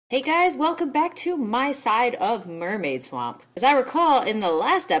Hey guys, welcome back to my side of Mermaid Swamp. As I recall, in the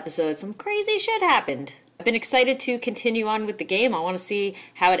last episode, some crazy shit happened. I've been excited to continue on with the game. I want to see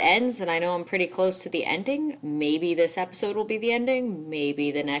how it ends, and I know I'm pretty close to the ending. Maybe this episode will be the ending, maybe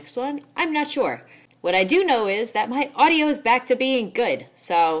the next one. I'm not sure. What I do know is that my audio is back to being good,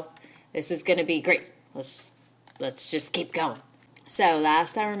 so this is gonna be great. Let's just keep going. So,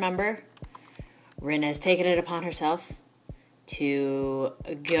 last I remember, Rin has taken it upon herself to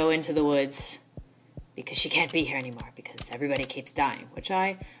go into the woods because she can't be here anymore because everybody keeps dying, which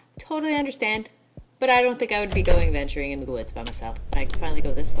I totally understand, but I don't think I would be venturing into the woods by myself. I can finally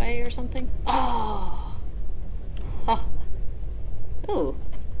go this way or something. Oh. Oh. Ooh.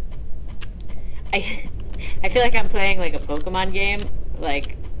 I feel like I'm playing like a Pokemon game,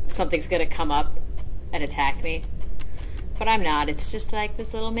 like something's gonna come up and attack me, but I'm not. It's just like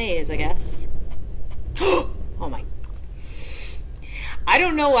this little maze, I guess. Oh my. I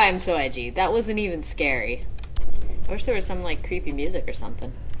don't know why I'm so edgy. That wasn't even scary. I wish there was some like creepy music or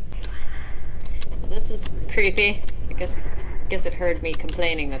something. Well, this is creepy. I guess it heard me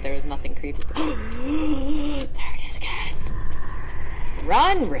complaining that there was nothing creepy. There it is again.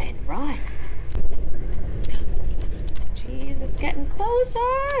 Run, Rin, run. Jeez, it's getting closer.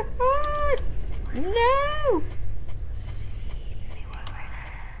 Run. No.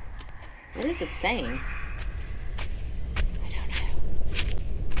 What is it saying?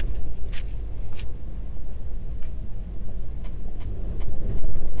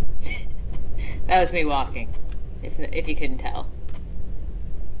 That was me walking, if you couldn't tell.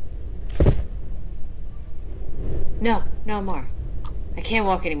 No, no more. I can't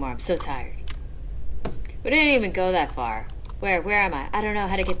walk anymore. I'm so tired. We didn't even go that far. Where am I? I don't know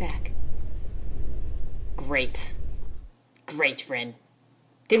how to get back. Great. Great, Rin.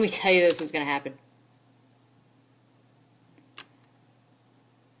 Didn't we tell you this was gonna happen?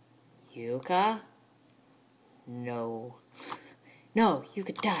 Yuka? No. No,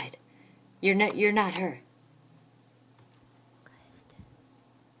 Yuka died. You're not her.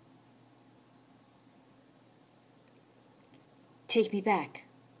 Take me back.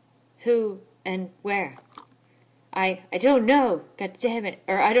 Who and where? I don't know. God damn it.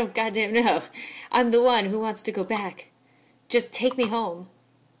 Or I don't goddamn know. I'm the one who wants to go back. Just take me home.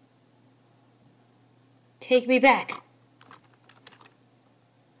 Take me back.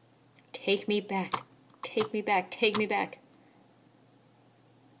 Take me back. Take me back. Take me back.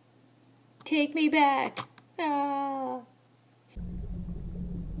 Take me back. Ah.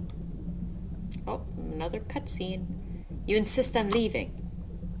 Oh, another cutscene. You insist on leaving.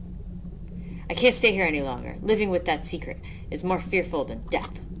 I can't stay here any longer. Living with that secret is more fearful than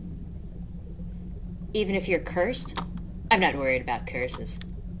death. Even if you're cursed, I'm not worried about curses.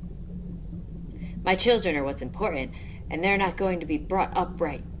 My children are what's important, and they're not going to be brought up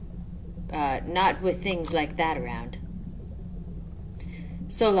right. Not with things like that around.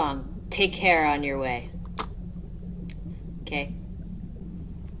 So long. Take care on your way. Okay.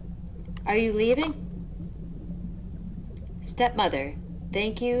 Are you leaving? Stepmother,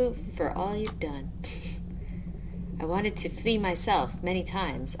 thank you for all you've done. I wanted to flee myself many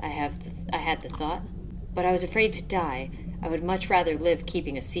times. I had the thought, but I was afraid to die. I would much rather live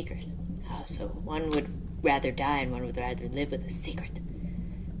keeping a secret. Oh, so one would rather die and one would rather live with a secret.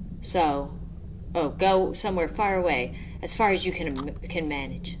 So, go somewhere far away, as far as you can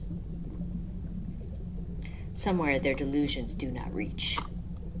manage. Somewhere their delusions do not reach.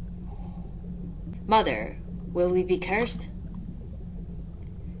 Mother, will we be cursed?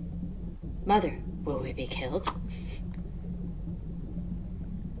 Mother, will we be killed?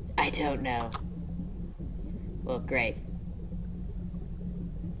 I don't know. Well, great.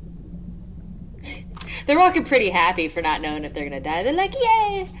 They're walking pretty happy for not knowing if they're gonna die. They're like,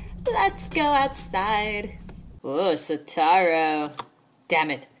 yay, let's go outside. Oh, Sataro. Damn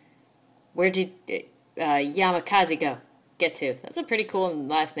it. Where did Yamazaki go? Get to. That's a pretty cool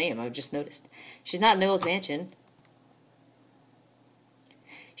last name, I've just noticed. She's not in the old mansion.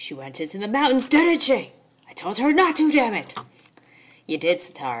 She went into the mountains, didn't she? I told her not to, damn it. You did,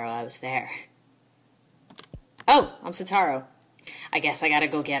 Sataro. I was there. Oh, I'm Sataro. I guess I gotta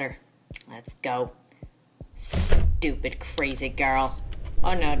go get her. Let's go. Stupid, crazy girl.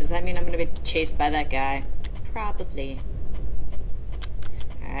 Oh no, does that mean I'm gonna be chased by that guy? Probably.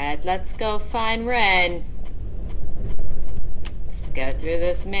 Alright, let's go find Ren. Let's go through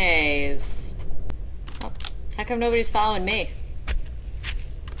this maze. Oh, how come nobody's following me?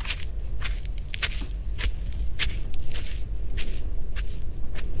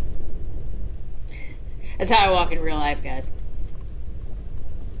 That's how I walk in real life, guys.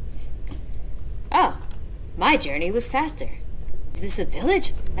 Oh, my journey was faster. Is this a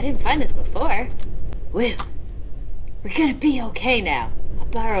village? I didn't find this before. Woo. We're gonna be okay now. I'll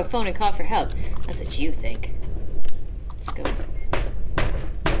borrow a phone and call for help. That's what you think. Let's go.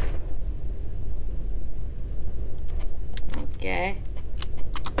 Okay.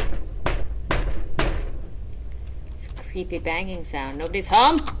 It's a creepy banging sound. Nobody's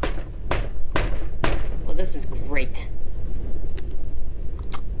home? Well, this is great.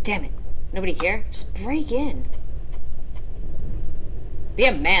 Damn it. Nobody here? Just break in. Be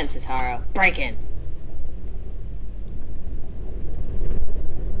a man, Sataro. Break in.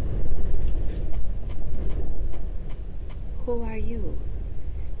 Who are you?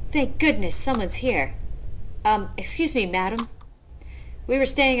 Thank goodness someone's here. Excuse me, madam. We were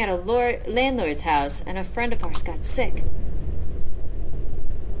staying at a landlord's house, and a friend of ours got sick.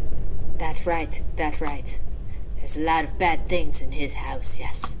 That's right, that's right. There's a lot of bad things in his house,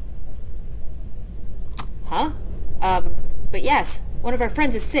 yes. Huh? But yes, one of our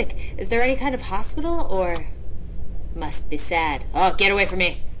friends is sick. Is there any kind of hospital, or... Must be sad. Oh, get away from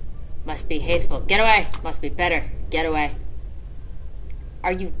me. Must be hateful. Get away. Must be better. Get away.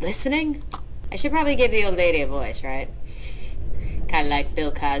 Are you listening? I should probably give the old lady a voice, right? Kind of like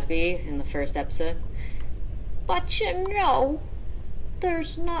Bill Cosby in the first episode. But you know, there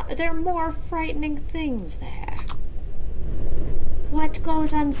are more frightening things there. What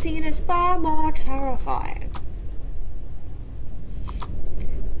goes unseen is far more terrifying.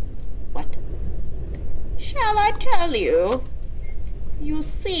 What? Shall I tell you? You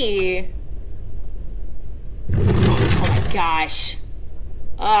see... Oh my gosh.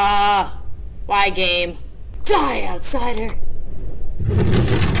 Why game? Die, outsider!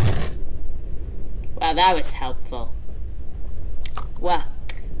 Wow, that was helpful. What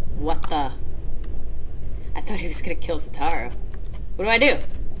the? I thought he was gonna kill Sataro. What do I do?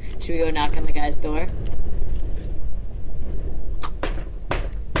 Should we go knock on the guy's door?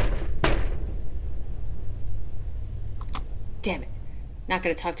 Damn it. Not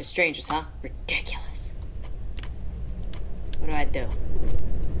gonna talk to strangers, huh? Ridiculous. What do I do?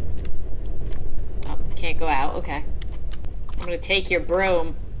 Oh, can't go out. Okay. I'm gonna take your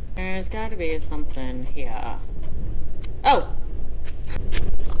broom. There's gotta be something here. Oh!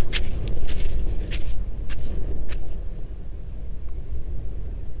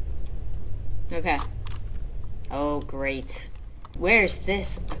 Okay. Oh, great. Where's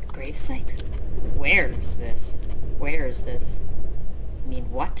this? A gravesite? Where's this? Where is this? I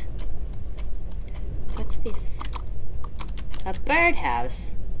mean, what? What's this? A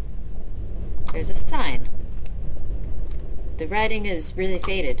birdhouse. There's a sign. The writing is really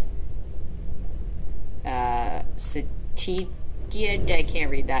faded. I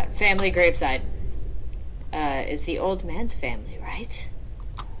can't read that. Family graveside. Is the old man's family, right?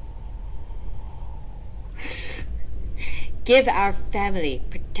 Give our family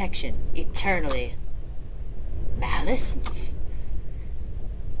protection eternally. Malice?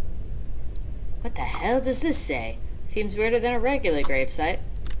 What the hell does this say? Seems weirder than a regular gravesite.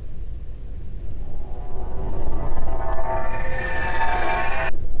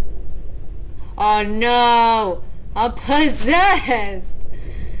 Oh no! I'm possessed!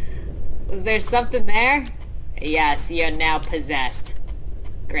 Was there something there? Yes, you're now possessed.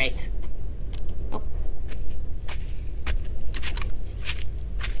 Great. Oh.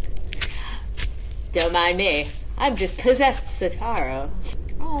 Don't mind me. I'm just possessed, Sataro.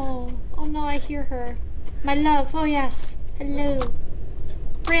 Oh no, I hear her. My love, oh yes. Hello.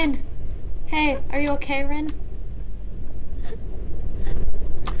 Rin. Hey, are you okay, Rin?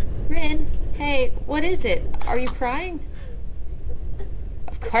 Rin, hey, what is it? Are you crying?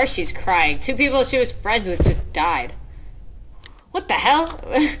 Of course she's crying. Two people she was friends with just died. What the hell?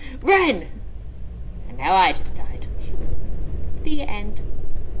 Rin! And now I just died. The end.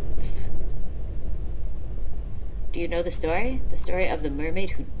 Do you know the story? The story of the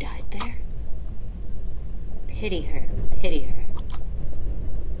mermaid who died there? Pity her, pity her.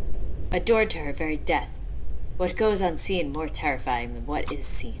 Adored to her very death. What goes unseen more terrifying than what is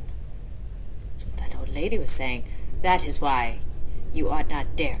seen. That's what that old lady was saying. That is why you ought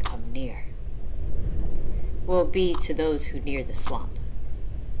not dare come near. Woe be to those who near the swamp.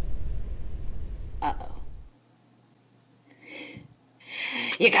 Uh-oh.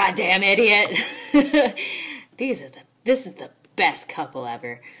 You goddamn idiot! This is the best couple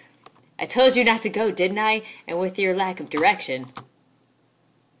ever. I told you not to go, didn't I? And with your lack of direction.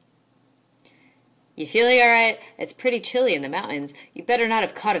 You feeling alright? It's pretty chilly in the mountains. You better not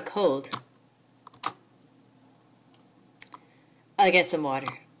have caught a cold. I'll get some water.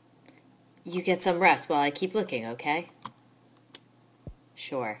 You get some rest while I keep looking, okay?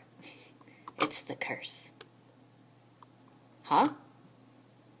 Sure. It's the curse. Huh?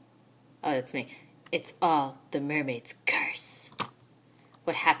 Oh, that's me. It's all the mermaid's curse.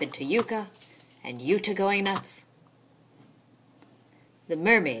 What happened to Yuka and Yuta going nuts? The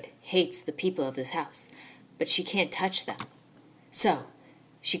mermaid hates the people of this house, but she can't touch them. So,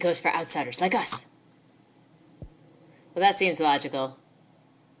 she goes for outsiders like us. Well, that seems logical.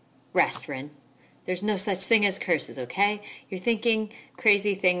 Rest, Rin. There's no such thing as curses, okay? You're thinking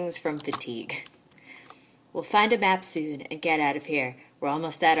crazy things from fatigue. We'll find a map soon and get out of here. We're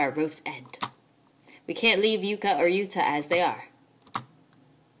almost at our rope's end. We can't leave Yuka or Yuta as they are.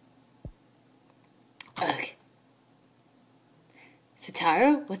 Ugh.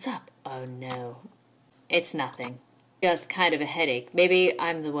 Satoru, what's up? Oh no. It's nothing. Just kind of a headache. Maybe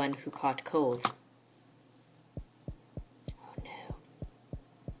I'm the one who caught cold. Oh no.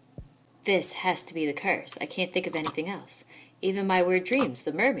 This has to be the curse. I can't think of anything else. Even my weird dreams,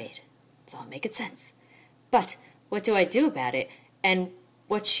 the mermaid. It's all making sense. But what do I do about it? And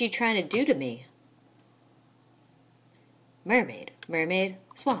what's she trying to do to me? Mermaid, mermaid,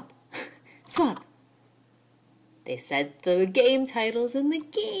 swamp, swamp. They said the game titles in the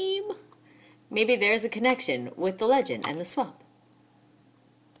game. Maybe there's a connection with the legend and the swamp.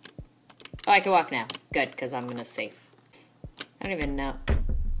 Oh, I can walk now. Good, because I'm going to save. I don't even know.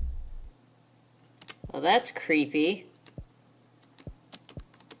 Well, that's creepy.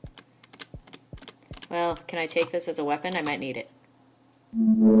 Well, can I take this as a weapon? I might need it.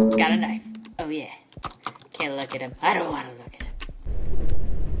 Got a knife. Oh, yeah. Can't look at him. I don't want to look at him.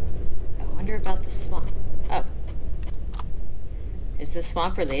 I wonder about the swamp. Oh. Is the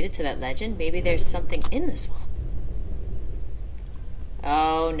swamp related to that legend? Maybe there's something in the swamp.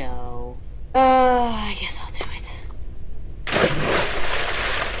 Oh, no. I guess I'll do it.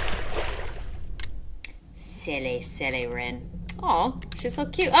 Silly, silly Rin. Aw, she's so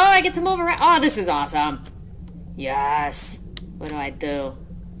cute. Oh, I get to move around. Oh, this is awesome. Yes. What do I do?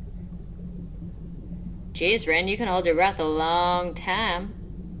 Jeez, Rin, you can hold your breath a long time.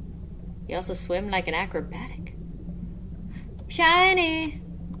 You also swim like an acrobatic. Shiny!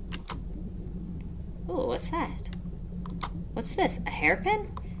 Ooh, what's that? What's this? A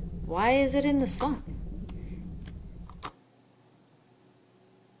hairpin? Why is it in the swamp?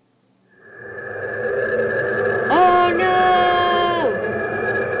 Oh no!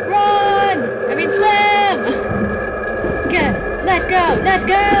 Run! I mean swim! Go! Let go! Let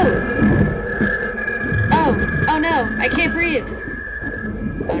go! Oh no! I can't breathe!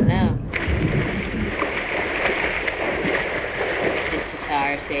 Oh no. Did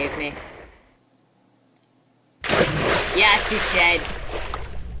Cesar save me? Yes, he did!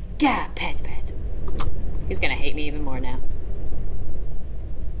 Gah, pet. He's gonna hate me even more now.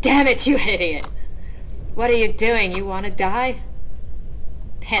 Damn it, you idiot! What are you doing? You wanna die?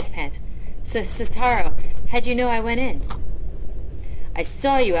 Pant. Sestaro, how'd you know I went in? I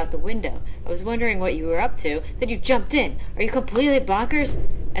saw you out the window. I was wondering what you were up to. Then you jumped in. Are you completely bonkers?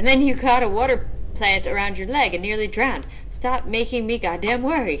 And then you got a water plant around your leg and nearly drowned. Stop making me goddamn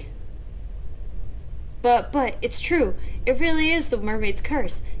worry. But, it's true. It really is the mermaid's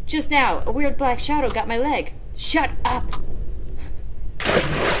curse. Just now, a weird black shadow got my leg. Shut up!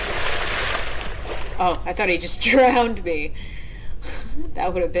 Oh, I thought he just drowned me.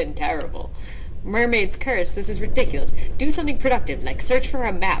 That would have been terrible. Mermaid's curse, this is ridiculous. Do something productive, like search for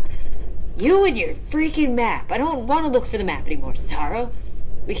a map. You and your freaking map. I don't want to look for the map anymore, Taro.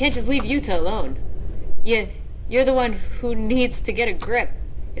 We can't just leave Yuta alone. You're the one who needs to get a grip.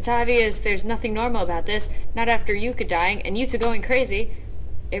 It's obvious there's nothing normal about this, not after Yuka dying and Yuta going crazy.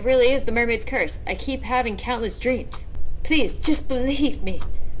 It really is the mermaid's curse. I keep having countless dreams. Please, just believe me.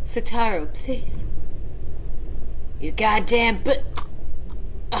 Satoru, please. You goddamn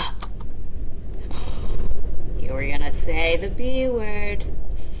You were gonna say the B word.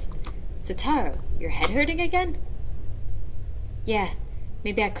 Satoru, your head hurting again? Yeah,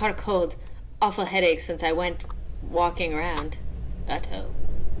 maybe I caught a cold. Awful headache since I went walking around. Uh-oh.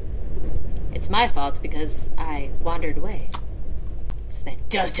 It's my fault because I wandered away. So then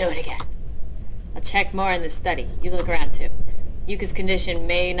don't do it again. I'll check more in the study. You look around too. Yuka's condition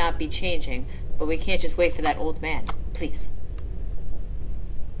may not be changing, but we can't just wait for that old man. Please.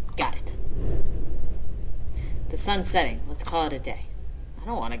 Got it. The sun's setting. Let's call it a day. I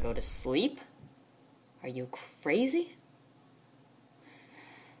don't want to go to sleep. Are you crazy?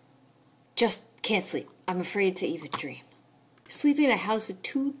 Just can't sleep. I'm afraid to even dream. Sleeping in a house with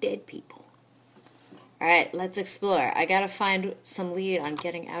 2 dead people. Alright, let's explore. I gotta find some lead on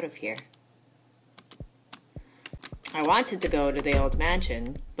getting out of here. I wanted to go to the old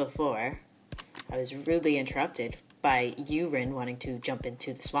mansion before. I was rudely interrupted by you, Rin, wanting to jump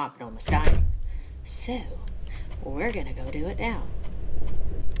into the swamp and almost dying. So, we're gonna go do it now.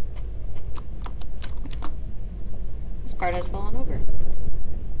 part has fallen over.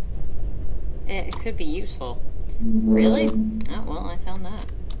 It could be useful. Really? Oh, well, I found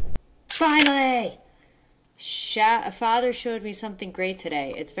that. Finally! Father showed me something great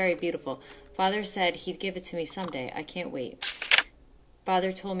today. It's very beautiful. Father said he'd give it to me someday. I can't wait.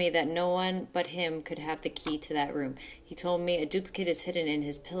 Father told me that no one but him could have the key to that room. He told me a duplicate is hidden in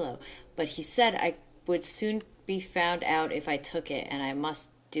his pillow, but he said I would soon be found out if I took it, and I must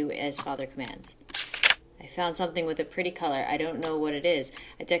do as Father commands. I found something with a pretty color. I don't know what it is.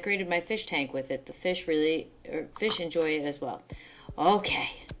 I decorated my fish tank with it. The fish enjoy it as well. Okay,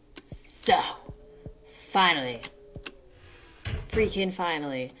 so finally, freaking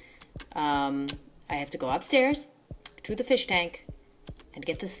finally, I have to go upstairs to the fish tank and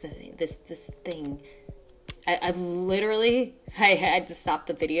get this thing. I've literally, I had to stop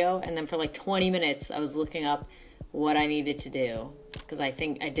the video, and then for like 20 minutes I was looking up what I needed to do, because I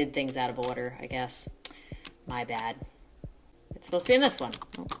think I did things out of order, I guess. My bad. It's supposed to be in this one.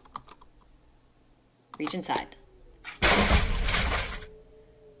 Oh. Reach inside. Yes.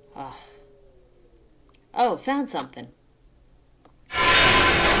 Oh, found something.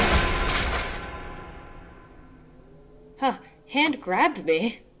 Huh, hand grabbed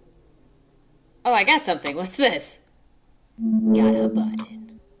me. Oh, I got something. What's this? Got a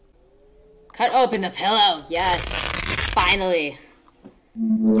button. Cut open the pillow. Yes. Finally.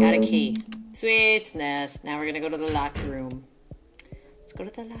 Got a key. Sweetness. Now we're gonna go to the locked room. Let's go to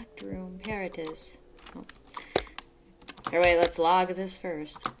the locked room. Here it is. Oh. Here, wait, let's log this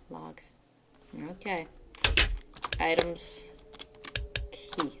first. Log. Okay. Items.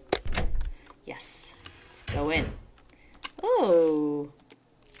 Key. Yes. Let's go in. Oh.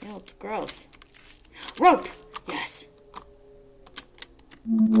 Yeah, it's gross. Rope! Yes.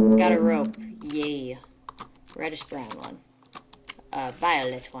 Got a rope. Yay. Reddish brown one. A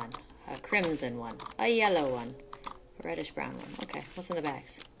violet one. A crimson one. A yellow one. A reddish brown one. Okay, what's in the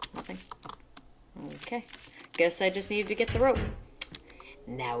bags? Nothing? Okay. Guess I just needed to get the rope.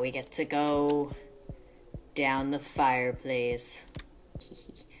 Now we get to go down the fireplace.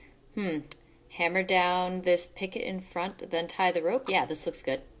 Hammer down this picket in front, then tie the rope. Yeah, this looks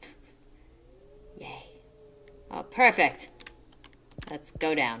good. Yay. Oh, perfect. Let's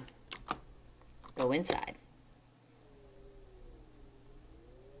go down. Go inside.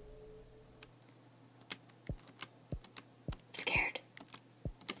 I'm scared.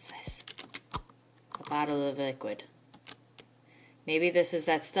 What's this? A bottle of liquid. Maybe this is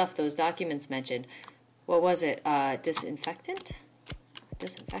that stuff those documents mentioned. What was it? Disinfectant?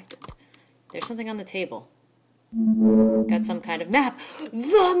 Disinfectant. There's something on the table. Got some kind of map.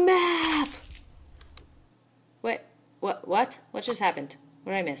 The map! Wait, what? What just happened?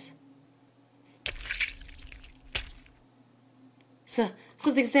 What did I miss?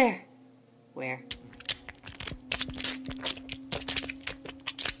 Something's there. Where?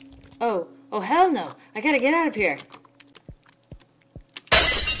 Oh, hell no. I gotta get out of here.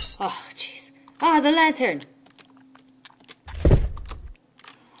 Oh, jeez. Ah, the lantern.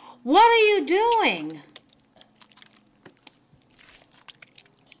 What are you doing?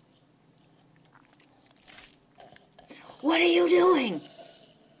 What are you doing?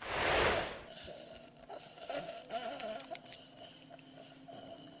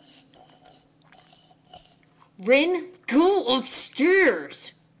 Rin, go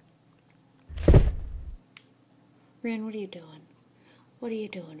upstairs. Rin, what are you doing? What are you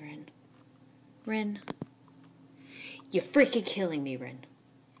doing, Rin? Rin. You're freaking killing me, Rin.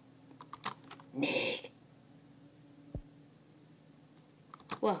 Nick.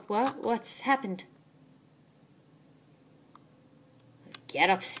 What's happened? Get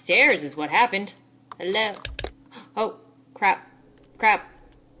upstairs is what happened. Hello. Oh, crap.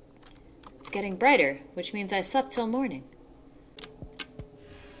 It's getting brighter, which means I slept till morning.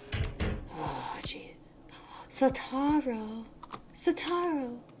 Oh, gee. Sataro.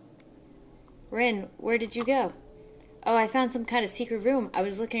 Rin, where did you go? Oh, I found some kind of secret room. I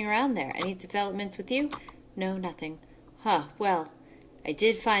was looking around there. Any developments with you? No, nothing. Huh, well, I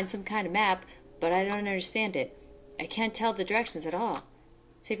did find some kind of map, but I don't understand it. I can't tell the directions at all.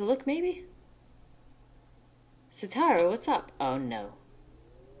 Take a look, maybe? Sataro, what's up? Oh, no.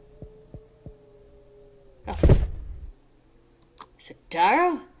 Oh.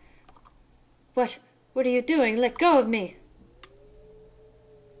 Sataro? What are you doing? Let go of me.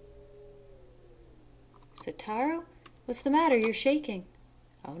 Sataro? What's the matter? You're shaking.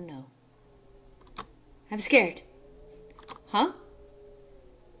 Oh, no. I'm scared. Huh?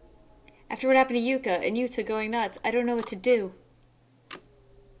 After what happened to Yuka and Yuta going nuts, I don't know what to do.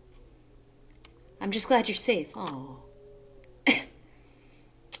 I'm just glad you're safe. Oh.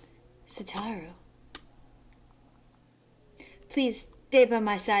 Sataro. Please stay by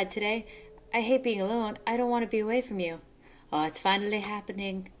my side today. I hate being alone. I don't want to be away from you. Oh, it's finally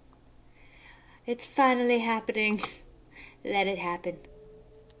happening. It's finally happening. Let it happen.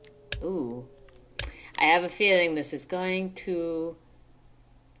 Ooh. I have a feeling this is going to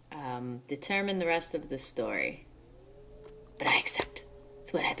determine the rest of the story. But I accept.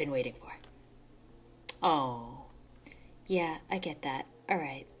 It's what I've been waiting for. Oh. Yeah, I get that.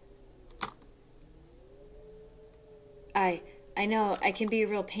 Alright. I know I can be a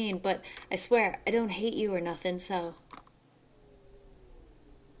real pain, but I swear I don't hate you or nothing, so...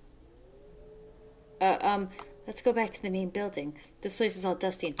 let's go back to the main building. This place is all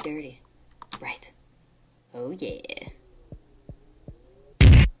dusty and dirty. Right. Oh, yeah.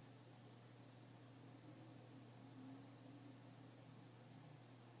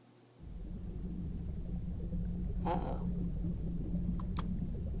 Uh-oh.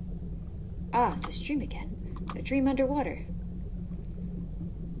 Ah, this dream again. A dream underwater.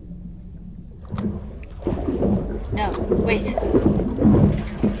 No, wait.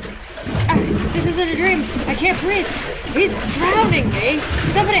 Ah, this isn't a dream. I can't breathe. He's drowning me.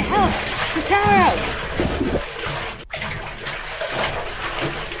 Somebody help. Sataro.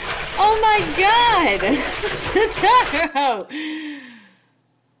 Oh my god. Sataro.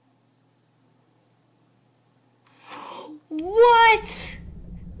 What?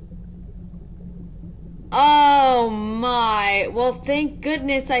 Oh my. Well, thank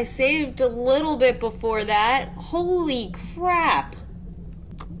goodness I saved a little bit before that. Holy crap.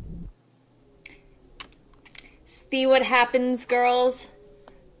 See what happens, girls?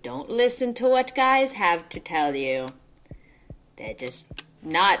 Don't listen to what guys have to tell you. They're just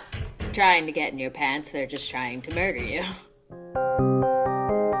not trying to get in your pants. They're just trying to murder you.